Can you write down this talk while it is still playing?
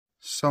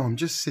So I'm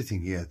just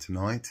sitting here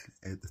tonight.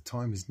 The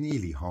time is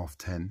nearly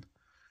 10:30.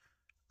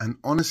 And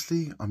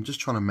honestly, I'm just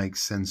trying to make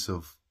sense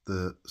of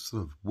the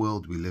sort of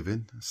world we live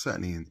in,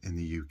 certainly in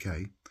the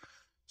UK.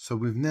 So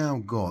we've now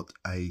got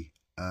a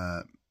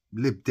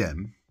Lib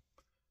Dem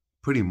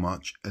pretty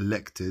much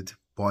elected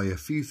by a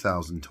few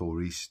thousand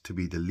Tories to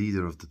be the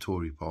leader of the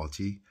Tory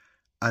party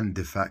and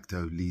de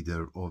facto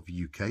leader of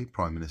UK,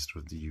 Prime Minister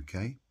of the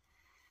UK.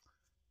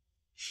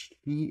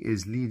 He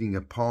is leading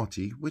a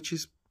party which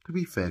is, to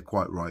be fair,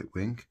 quite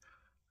right-wing,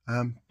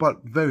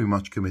 but very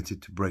much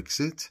committed to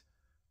Brexit.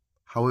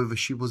 However,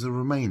 she was a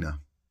Remainer.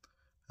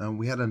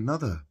 We had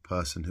another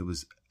person who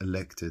was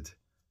elected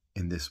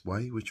in this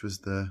way, which was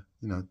the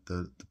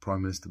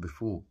Prime Minister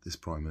before this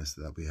Prime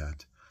Minister that we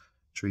had,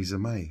 Theresa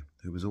May,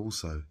 who was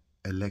also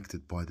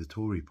elected by the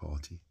Tory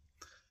party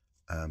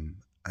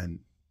and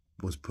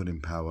was put in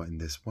power in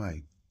this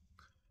way.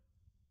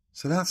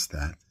 So that's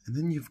that. And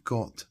then you've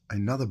got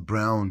another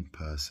brown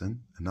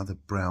person, another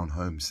brown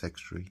Home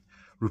Secretary,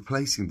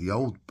 replacing the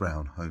old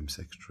brown Home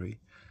Secretary,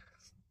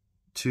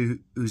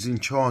 who's in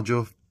charge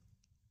of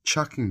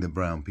chucking the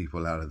brown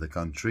people out of the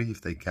country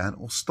if they can,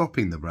 or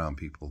stopping the brown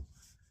people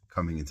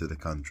coming into the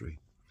country.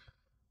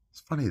 It's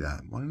funny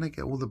that. Why don't they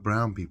get all the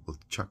brown people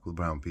to chuck the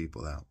brown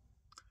people out?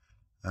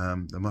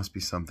 There must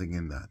be something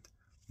in that.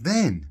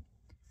 Then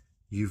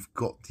you've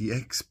got the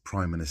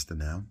ex-Prime Minister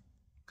now,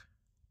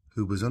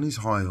 who was on his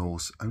high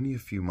horse only a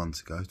few months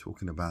ago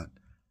talking about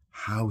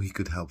how he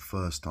could help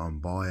first-time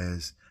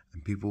buyers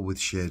and people with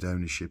shared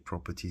ownership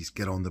properties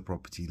get on the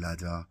property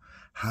ladder,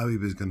 how he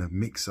was going to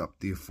mix up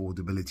the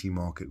affordability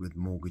market with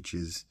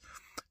mortgages,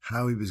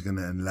 how he was going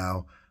to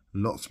allow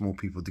lots more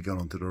people to get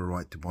onto the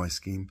right to buy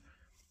scheme.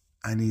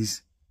 And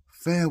his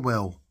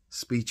farewell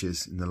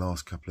speeches in the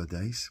last couple of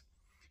days,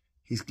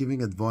 he's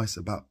giving advice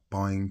about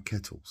buying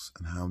kettles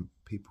and how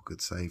people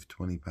could save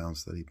 £20,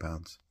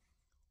 £30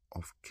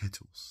 of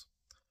kettles.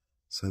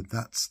 So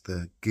that's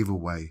the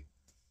giveaway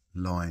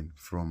line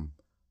from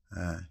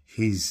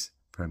his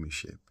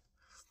premiership.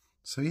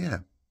 So yeah,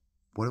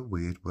 what a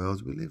weird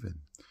world we live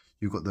in.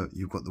 You've got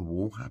the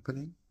war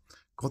happening.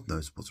 God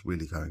knows what's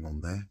really going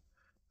on there.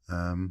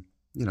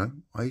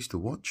 I used to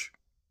watch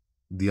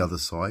The Other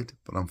Side,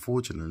 but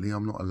unfortunately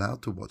I'm not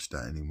allowed to watch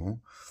that anymore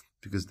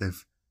because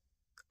they've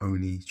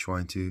only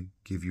trying to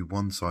give you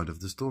one side of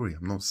the story.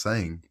 I'm not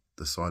saying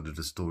the side of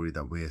the story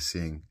that we're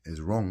seeing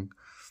is wrong,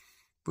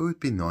 but it would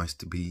be nice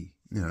to be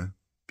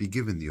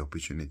given the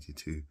opportunity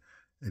to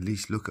at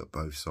least look at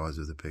both sides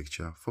of the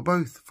picture for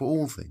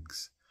all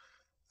things.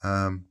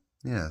 So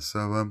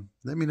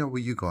let me know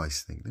what you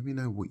guys think. Let me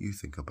know what you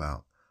think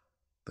about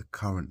the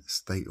current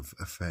state of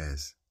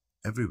affairs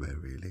everywhere,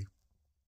 really.